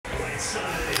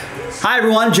Hi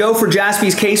everyone, Joe for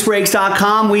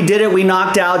JaspysCaseBreaks.com. We did it. We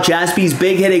knocked out Jaspy's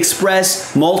Big Hit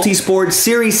Express Multisport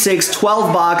Series 6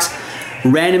 12-box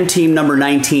random team number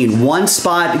 19. One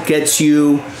spot gets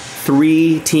you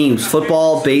 3 teams: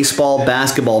 football, baseball,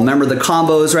 basketball. Remember the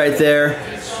combos right there?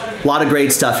 A lot of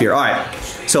great stuff here. All right,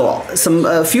 so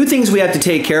a few things we have to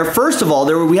take care of. First of all,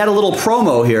 we had a little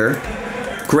promo here.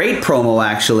 Great promo,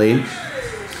 actually.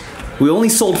 We only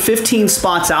sold 15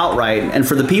 spots outright, and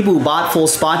for the people who bought full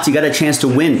spots, you got a chance to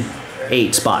win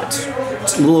 8 spots.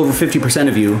 It's a little over 50%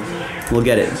 of you will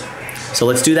get it. So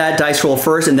let's do that dice roll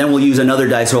first, and then we'll use another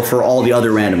dice roll for all the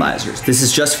other randomizers. This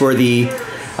is just for the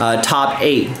top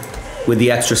 8 with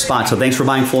the extra spots. So thanks for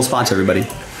buying full spots, everybody.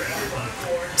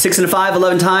 6 and a 5,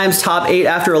 11 times. Top 8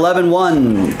 after 11.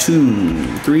 1,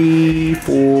 2, 3,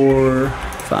 4,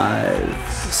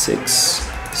 5, 6,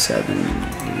 7, 8.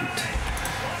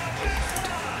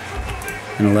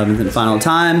 And 11th and final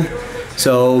time.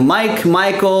 So Mike,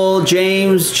 Michael,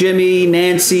 James, Jimmy,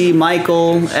 Nancy,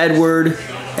 Michael, Edward,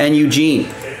 and Eugene.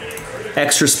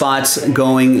 Extra spots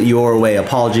going your way.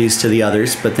 Apologies to the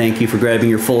others, but thank you for grabbing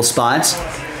your full spots.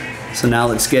 So now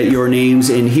let's get your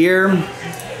names in here.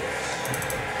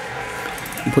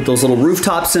 Put those little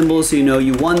rooftop symbols so you know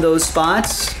you won those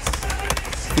spots.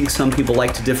 I think some people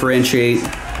like to differentiate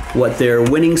what their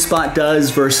winning spot does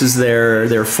versus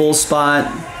their full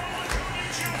spot.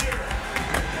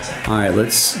 All right,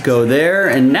 let's go there,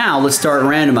 and now let's start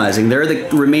randomizing.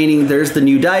 There's the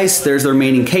new dice, there's the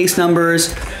remaining case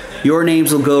numbers. Your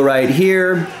names will go right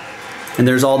here, and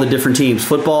there's all the different teams.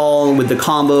 Football with the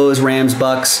combos, Rams,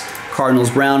 Bucks,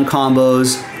 Cardinals, Brown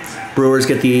combos. Brewers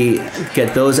get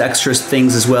those extra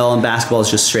things as well, and basketball is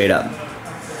just straight up.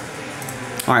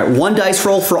 All right, 1 dice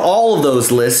roll for all of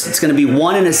those lists. It's gonna be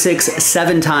 1 and a 6,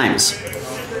 7 times.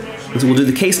 We'll do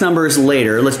the case numbers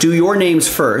later. Let's do your names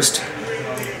first.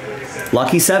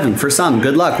 Lucky 7 for some.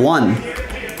 Good luck. 1,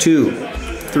 2,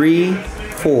 3,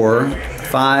 4,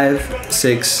 5,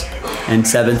 6, and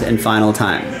 7th and final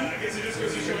time.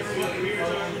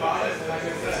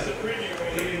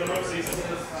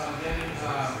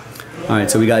 All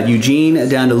right, so we got Eugene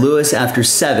down to Lewis after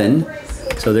 7.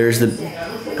 So there's the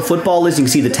football list. You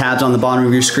can see the tabs on the bottom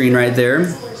of your screen right there.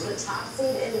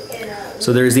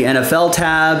 So there's the NFL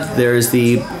tab, there's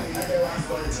the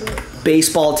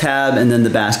baseball tab, and then the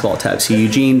basketball tab. So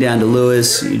Eugene down to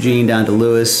Lewis, Eugene down to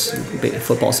Lewis,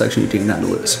 football section, Eugene down to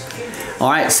Lewis. All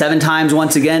right, 7 times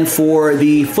once again for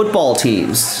the football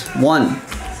teams. 1,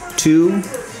 2,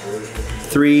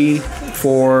 3,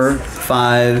 4,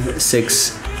 5,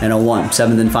 6, and a 1.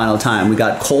 7th and final time. We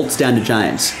got Colts down to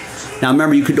Giants. Now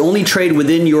remember, you could only trade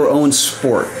within your own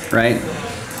sport, right?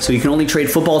 So you can only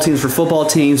trade football teams for football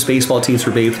teams, baseball teams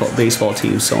for baseball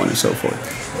teams, so on and so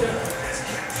forth.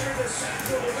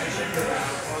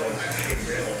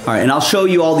 All right, and I'll show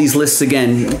you all these lists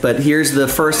again, but here's the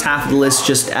first half of the list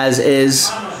just as is,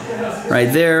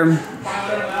 right there,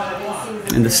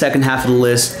 and the second half of the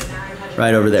list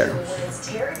right over there.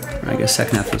 I guess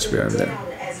second half of the list right over there.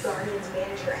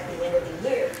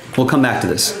 We'll come back to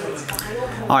this.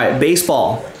 All right,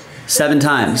 baseball, 7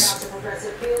 times.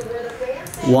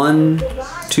 1,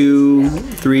 2,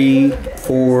 3,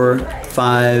 4,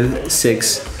 5,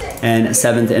 6, and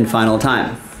 7th and final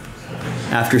time.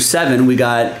 After 7, we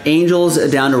got Angels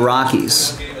down to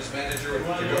Rockies.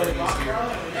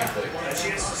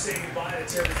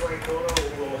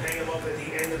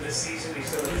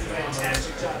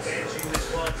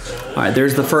 All right,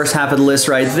 there's the first half of the list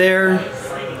right there.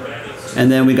 And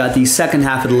then we got the second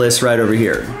half of the list right over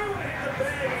here.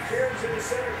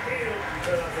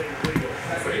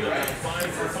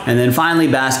 And then finally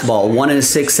basketball, 1 and a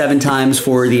 6, 7 times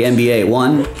for the NBA.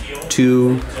 1,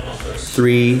 2,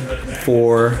 3,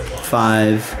 4,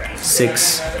 5,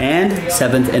 6, and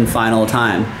 7th and final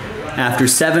time. After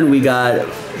 7, we got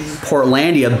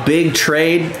Portlandia, big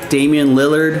trade. Damian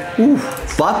Lillard,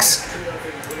 Bucks.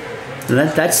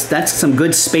 That's some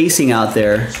good spacing out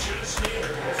there.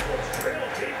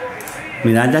 I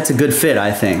mean, that's a good fit,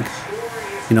 I think.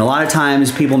 You know, a lot of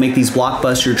times people make these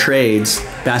blockbuster trades,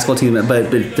 basketball teams, but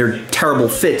they're terrible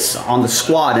fits on the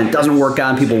squad, and it doesn't work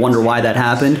out, and people wonder why that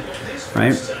happened,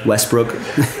 right? Westbrook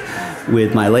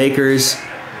with my Lakers.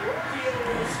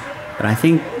 But I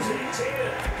think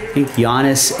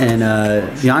Giannis and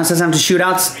Giannis doesn't have to shoot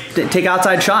outs, take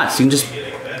outside shots. You can just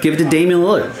give it to Damian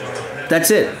Lillard. That's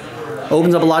it.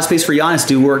 Opens up a lot of space for Giannis to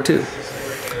do work too.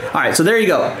 All right, so there you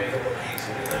go.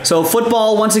 So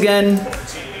football, once again,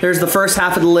 there's the first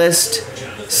half of the list,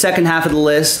 second half of the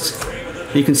list.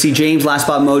 You can see James Last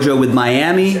Spot Mojo with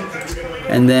Miami,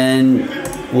 and then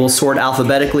we'll sort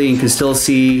alphabetically. You can still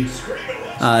see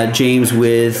James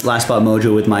with Last Spot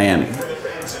Mojo with Miami.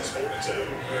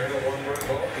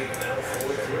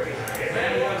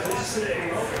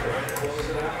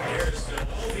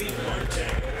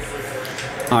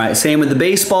 All right, same with the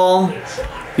baseball.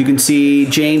 You can see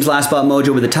James Last Spot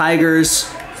Mojo with the Tigers.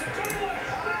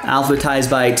 Alphabetized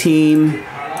by team.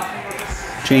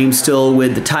 James still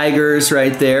with the Tigers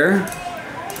right there.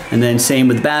 And then same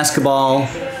with basketball.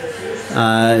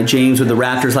 James with the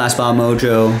Raptors Last Spot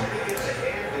Mojo.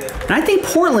 And I think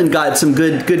Portland got some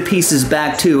good pieces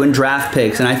back too and draft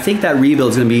picks. And I think that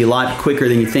rebuild is going to be a lot quicker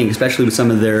than you think, especially with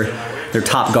some of their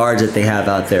top guards that they have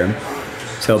out there.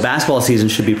 So basketball season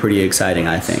should be pretty exciting,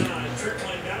 I think.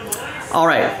 All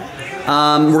right.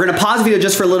 We're going to pause the video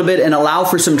just for a little bit and allow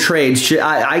for some trades.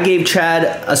 I gave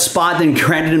Chad a spot, then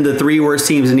granted him the 3 worst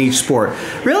teams in each sport.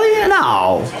 Really?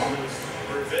 No.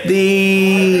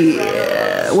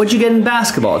 What'd you get in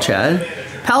basketball, Chad?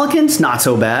 Pelicans? Not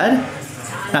so bad.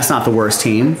 That's not the worst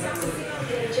team.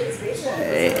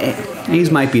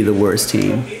 These might be the worst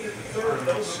team.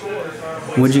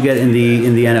 What'd you get in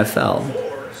the NFL?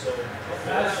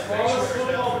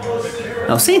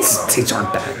 No, Saints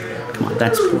aren't bad. Come on,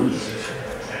 that's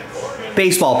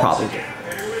baseball probably.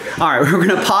 All right, we're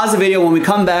gonna pause the video. When we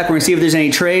come back, we're gonna see if there's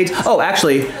any trades. Oh,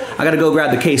 actually, I gotta go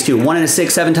grab the case too. 1 and a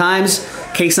 6, 7 times.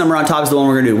 Case number on top is the one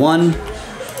we're gonna do. 1,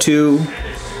 2,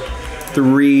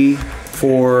 3,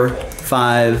 4,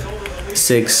 5,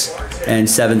 6, and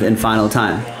 7th and final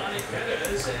time.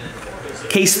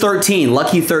 Case 13,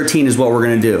 lucky 13 is what we're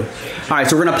gonna do. All right,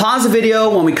 so we're gonna pause the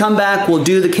video. When we come back, we'll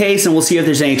do the case and we'll see if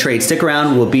there's any trades. Stick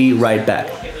around, we'll be right back.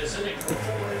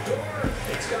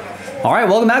 All right,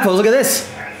 welcome back, folks. Look at this.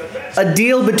 A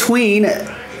deal between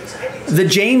the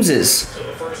Jameses.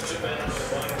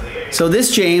 So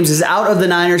this James is out of the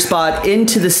Niners spot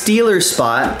into the Steelers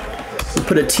spot. We'll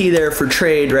put a T there for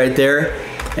trade right there.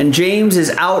 And James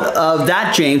is out of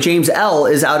that James L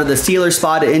is out of the Steelers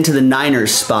spot into the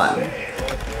Niners spot.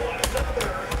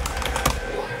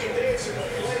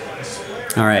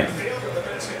 All right.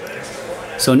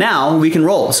 So now we can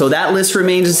roll. So that list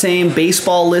remains the same.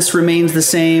 Baseball list remains the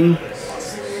same.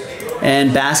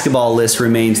 And basketball list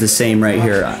remains the same right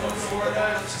here.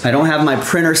 I don't have my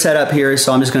printer set up here,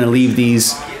 so I'm just going to leave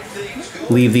these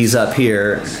up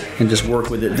here and just work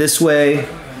with it this way.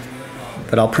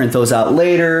 But I'll print those out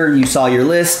later. You saw your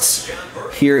lists.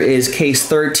 Here is case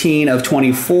 13 of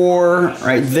 24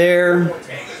 right there.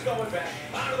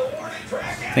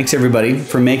 Thanks everybody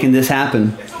for making this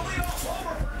happen.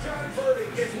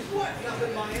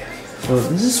 So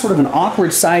this is sort of an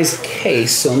awkward sized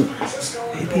case, so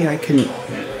maybe I can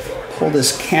pull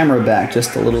this camera back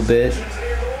just a little bit.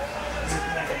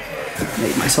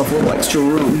 Make myself a little extra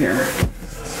room here.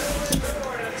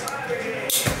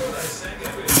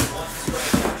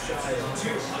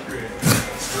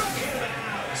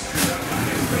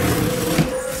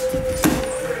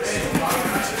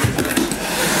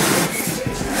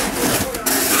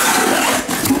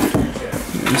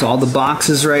 There's all the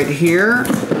boxes right here.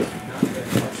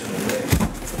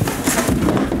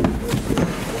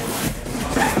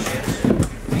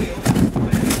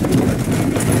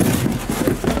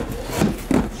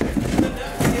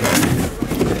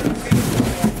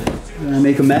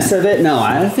 Make a mess of it? No,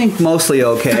 I think mostly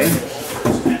okay. I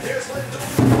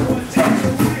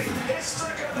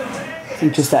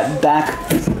think just that back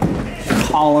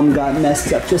column got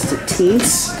messed up just a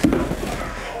teens.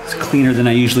 It's cleaner than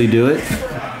I usually do it.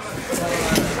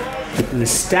 I'm gonna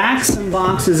stack some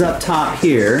boxes up top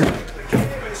here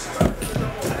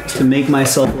to make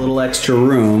myself a little extra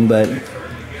room, but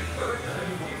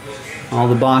all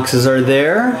the boxes are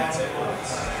there.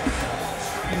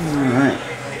 All right.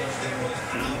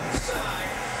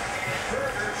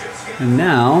 And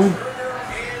now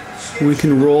we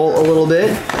can roll a little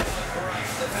bit.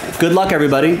 Good luck,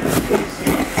 everybody.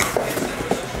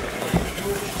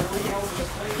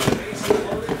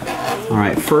 All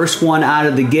right, first one out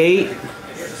of the gate.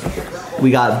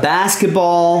 We got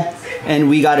basketball, and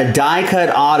we got a die cut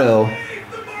auto,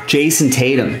 Jason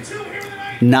Tatum.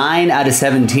 9 out of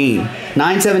 17.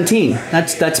 9/17.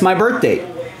 That's my birthday.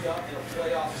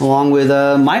 Along with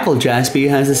Michael Jaspy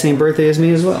has the same birthday as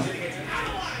me as well.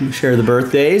 Share the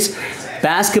birthdays.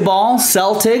 Basketball,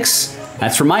 Celtics.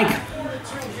 That's for Mike.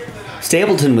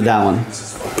 Stapleton with that one.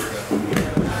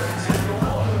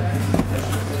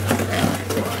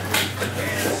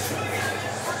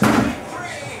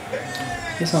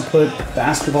 Guess I'll put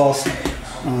basketball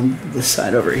on this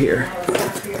side over here.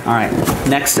 All right,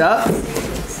 next up.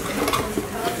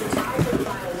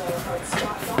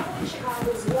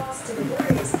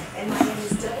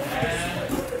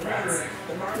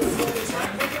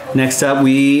 Next up,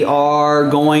 we are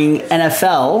going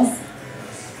NFL.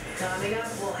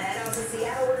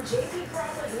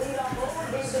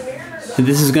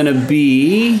 This is going to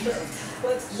be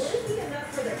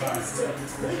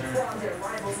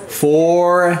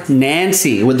for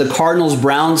Nancy with the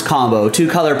Cardinals-Browns combo.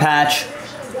 2-color patch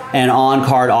and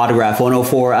on-card autograph.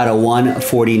 104 out of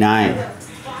 149.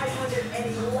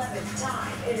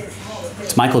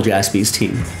 It's Michael Jaspy'S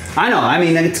team. I know. I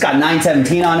mean, it's got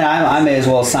 917 on it. I may as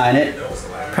well sign it.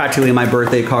 Practically my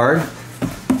birthday card.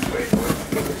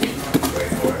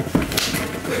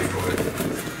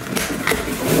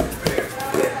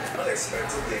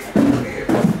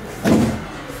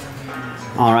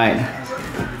 All right.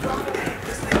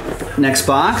 Next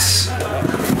box.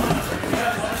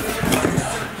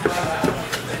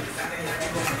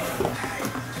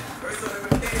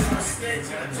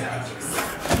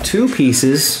 Two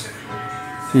pieces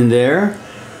in there.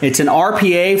 It's an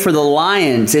RPA for the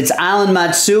Lions. It's Alan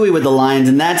Matsui with the Lions,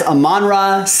 and that's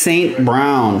Amon-Ra St.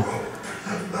 Brown.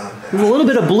 There's a little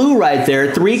bit of blue right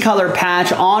there. 3-color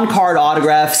patch, on-card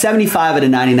autograph, 75 out of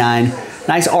 99.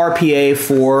 Nice RPA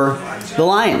for the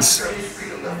Lions.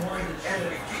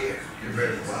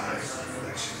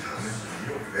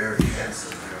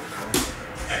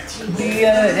 Could be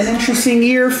an interesting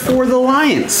year for the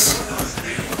Lions.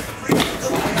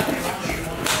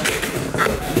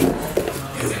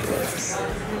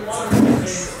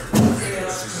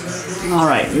 All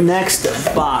right, next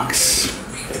box.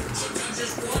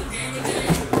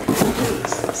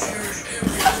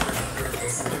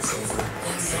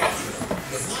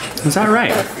 Is that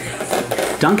right?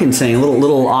 Duncan saying a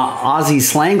little Aussie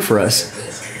slang for us.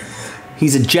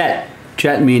 He's a Jet.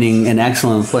 Jet meaning an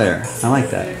excellent player. I like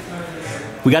that.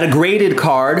 We got a graded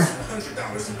card.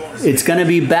 It's going to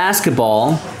be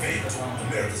basketball.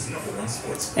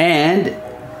 And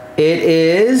it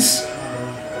is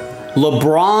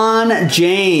LeBron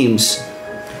James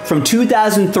from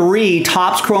 2003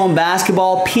 Topps Chrome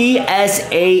Basketball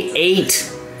PSA 8.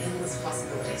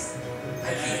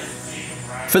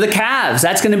 For the Cavs,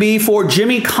 that's going to be for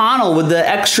Jimmy Connell with the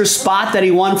extra spot that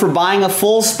he won for buying a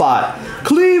full spot.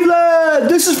 Cleveland,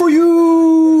 this is for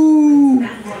you. And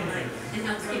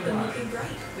helps keep them looking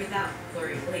bright without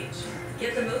blurry bleach.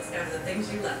 Get the most out of the things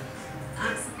you love.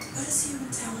 Awesome. What does human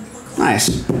talent look like? Nice.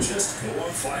 Just go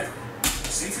on Fiverr.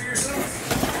 See for yourself.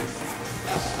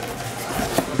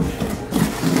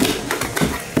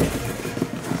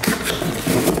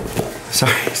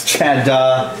 Sorry, it's Chad.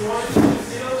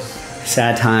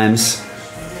 Sad times.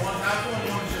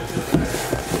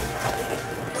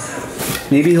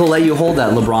 Maybe he'll let you hold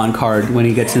that LeBron card when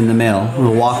he gets in the mail.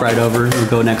 He'll walk right over, he'll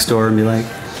go next door and be like,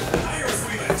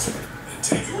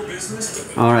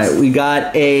 all right, we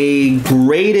got a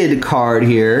graded card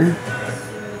here.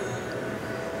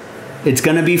 It's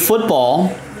going to be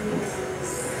football.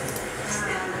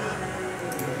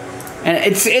 And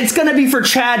it's going to be for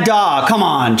Chad Daw. Come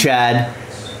on, Chad.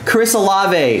 Chris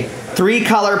Olave,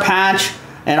 3-color patch,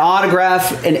 an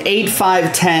autograph, an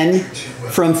 8-5-10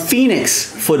 from Phoenix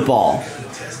Football.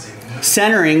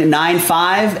 Centering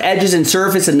 9-5, edges and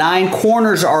surface a 9,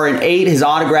 corners are an 8. His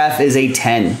autograph is a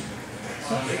 10.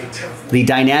 The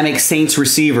dynamic Saints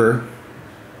receiver.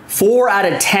 4 out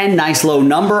of 10, nice low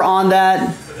number on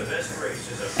that.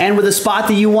 And with a spot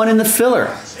that you won in the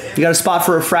filler. You got a spot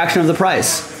for a fraction of the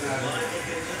price.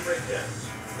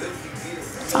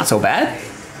 It's not so bad.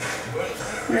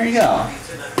 There you go.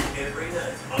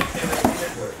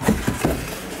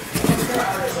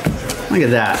 Look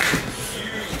at that.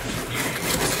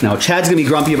 Now, Chad's going to be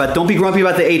grumpy about... Don't be grumpy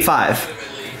about the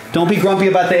 8-5. Don't be grumpy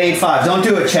about the 8-5. Don't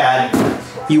do it, Chad.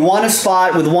 You want a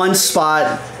spot with one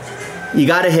spot. You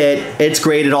got a hit. It's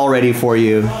graded already for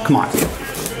you. Come on.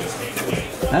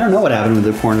 I don't know what happened with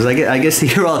the corners. I guess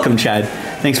you're welcome, Chad.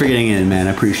 Thanks for getting in, man.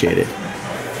 I appreciate it.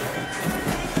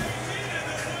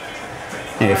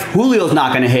 Hey, if Julio's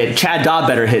not going to hit, Chad Daw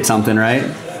better hit something, right?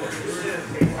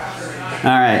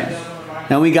 All right.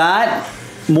 Now we got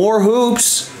more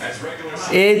hoops.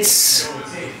 It's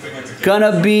going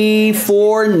to be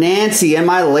for Nancy and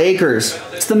my Lakers.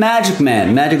 It's the Magic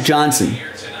Man, Magic Johnson.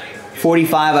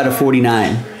 45 out of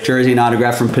 49. Jersey and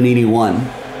autograph from Panini 1.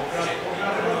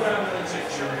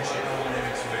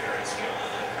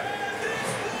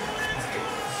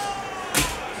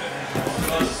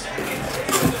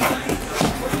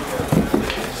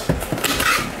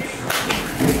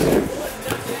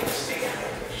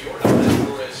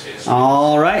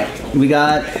 All right, we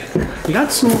got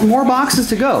some more boxes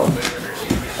to go.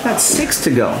 We got 6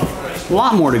 to go. A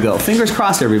lot more to go. Fingers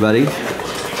crossed, everybody.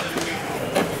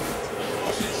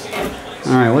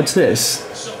 All right, what's this?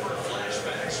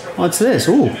 What's this?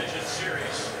 Ooh,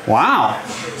 Wow.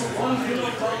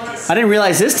 I didn't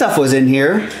realize this stuff was in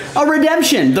here. A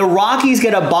redemption. The Rockies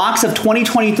get a box of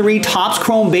 2023 Topps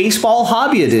Chrome Baseball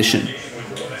Hobby Edition.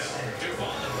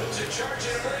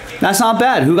 That's not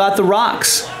bad. Who got the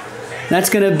Rocks? That's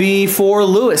going to be for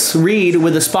Lewis Reed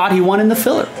with the spot he won in the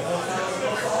filler.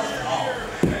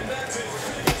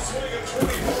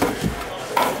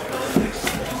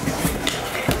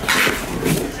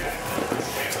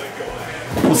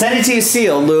 We'll send it to you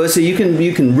sealed, Lewis, so you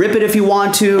can rip it if you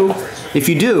want to. If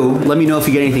you do, let me know if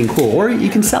you get anything cool, or you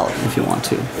can sell it if you want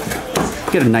to.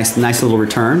 Get a nice little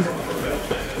return.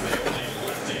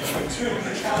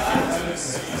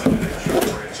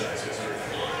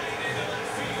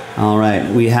 All right,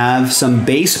 we have some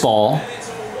baseball,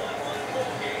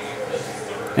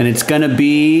 and it's gonna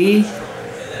be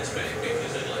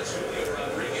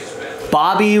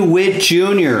Bobby Witt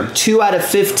Jr., 2 out of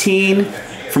 15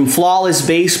 from Flawless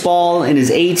Baseball in his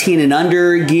 18 and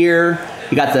under gear.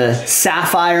 You got the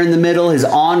sapphire in the middle, his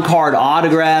on-card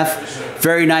autograph.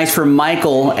 Very nice for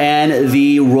Michael and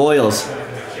the Royals.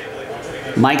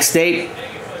 Mike State,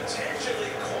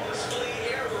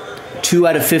 2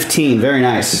 out of 15. Very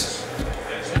nice.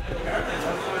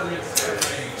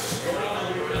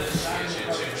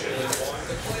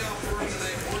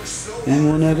 And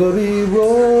we'll never be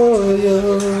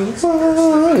royal,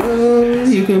 royal.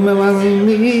 You can remember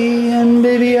me, and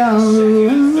baby I'll.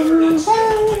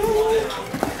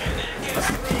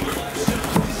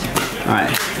 All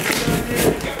right.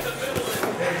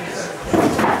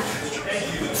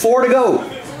 4 to go.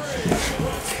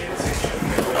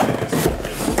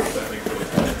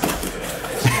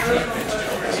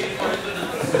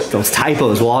 Those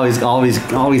typos will always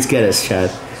get us,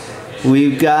 Chad.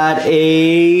 We've got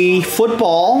a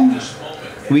football.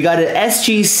 We got an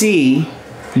SGC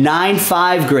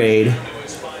 9.5 grade.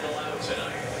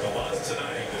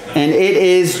 And it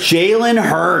is Jalen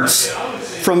Hurts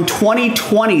from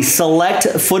 2020 Select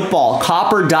Football.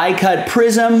 Copper die cut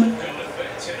prism.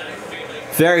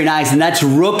 Very nice. And that's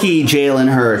rookie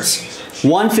Jalen Hurts.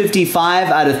 155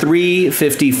 out of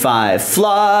 355.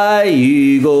 Fly,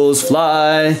 Eagles,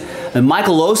 fly. And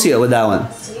Michael Losia with that one.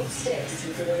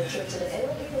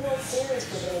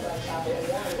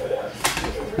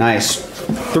 Nice.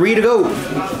 3 to go.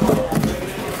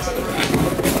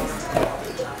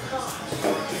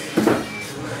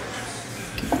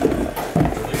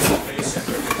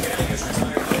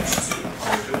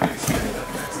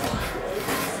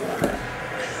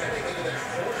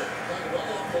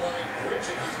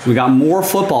 We got more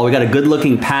football. We got a good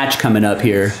looking patch coming up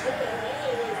here.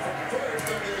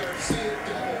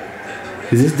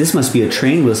 This must be a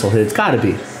train whistle hit. It's got to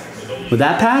be. With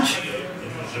that patch?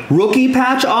 Rookie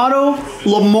patch auto,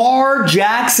 Lamar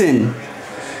Jackson.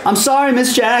 I'm sorry,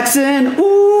 Miss Jackson.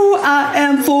 Ooh, I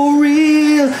am for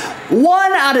real.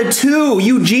 1 out of 2,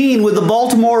 Eugene with the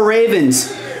Baltimore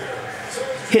Ravens.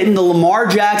 Hitting the Lamar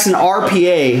Jackson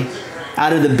RPA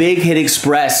out of the Big Hit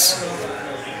Express.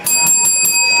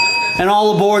 And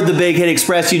all aboard the Big Hit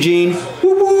Express, Eugene.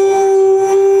 Woo-woo.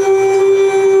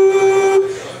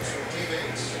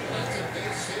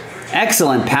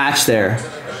 Excellent patch there.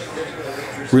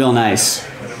 Real nice.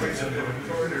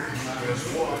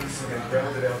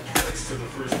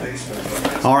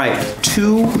 All right,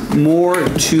 2 more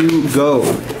to go.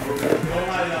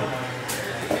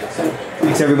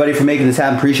 Thanks everybody for making this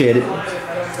happen. Appreciate it.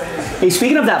 Hey,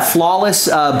 speaking of that flawless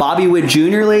Bobby Witt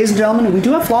Jr., ladies and gentlemen, we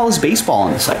do have flawless baseball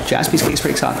on the site.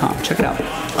 JaspysCaseBreaks.com. Check it out.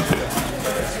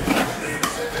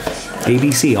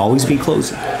 ABC, always be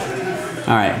closing.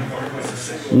 All right.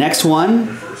 Next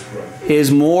one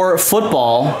is more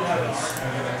football.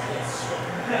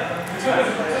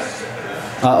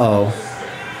 Uh-oh.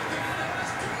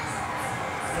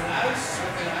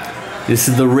 This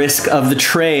is the risk of the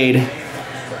trade.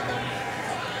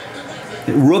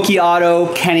 Rookie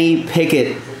auto, Kenny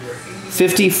Pickett.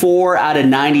 54 out of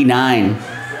 99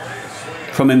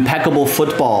 from Impeccable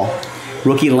Football.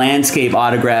 Rookie landscape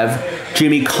autograph.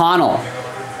 Jimmy Connell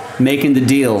making the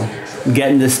deal,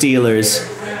 getting the Steelers,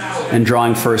 and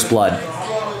drawing first blood.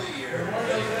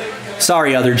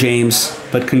 Sorry, other James,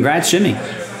 but congrats, Jimmy.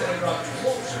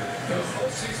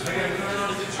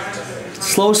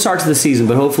 Slow start to the season,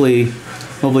 but hopefully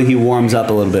he warms up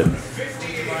a little bit,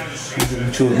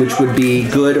 which would be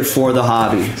good for the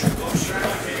hobby.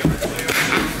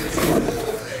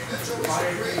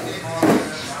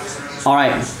 All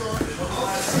right.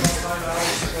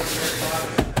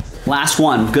 Last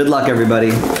one. Good luck,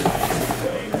 everybody.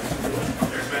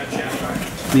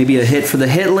 Maybe a hit for the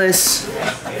hit list.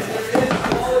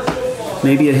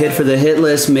 Maybe a hit for the hit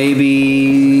list.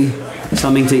 Maybe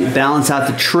something to balance out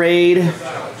the trade.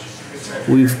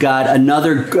 We've got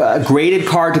another graded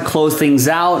card to close things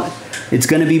out. It's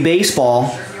going to be baseball.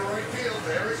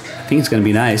 I think it's going to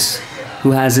be nice.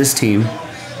 Who has this team?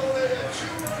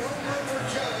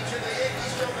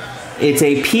 It's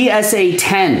a PSA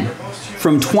 10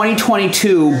 from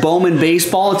 2022 Bowman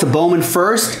Baseball. It's a Bowman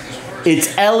first.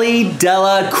 It's Ellie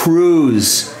Dela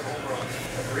Cruz.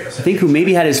 I think who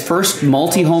maybe had his first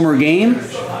multi-homer game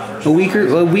a week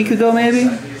ago, maybe?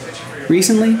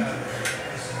 Recently?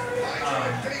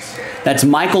 That's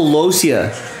Michael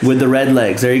Losia with the red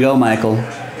legs. There you go, Michael.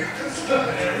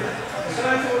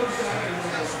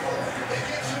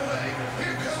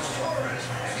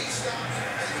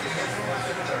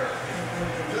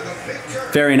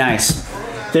 Very nice.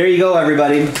 There you go,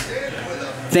 everybody.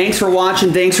 Thanks for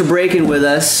watching. Thanks for breaking with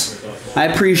us. I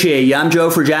appreciate you. I'm Joe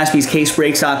for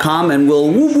JaspysCaseBreaks.com, and we'll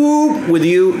whoop whoop with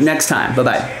you next time.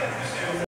 Bye-bye.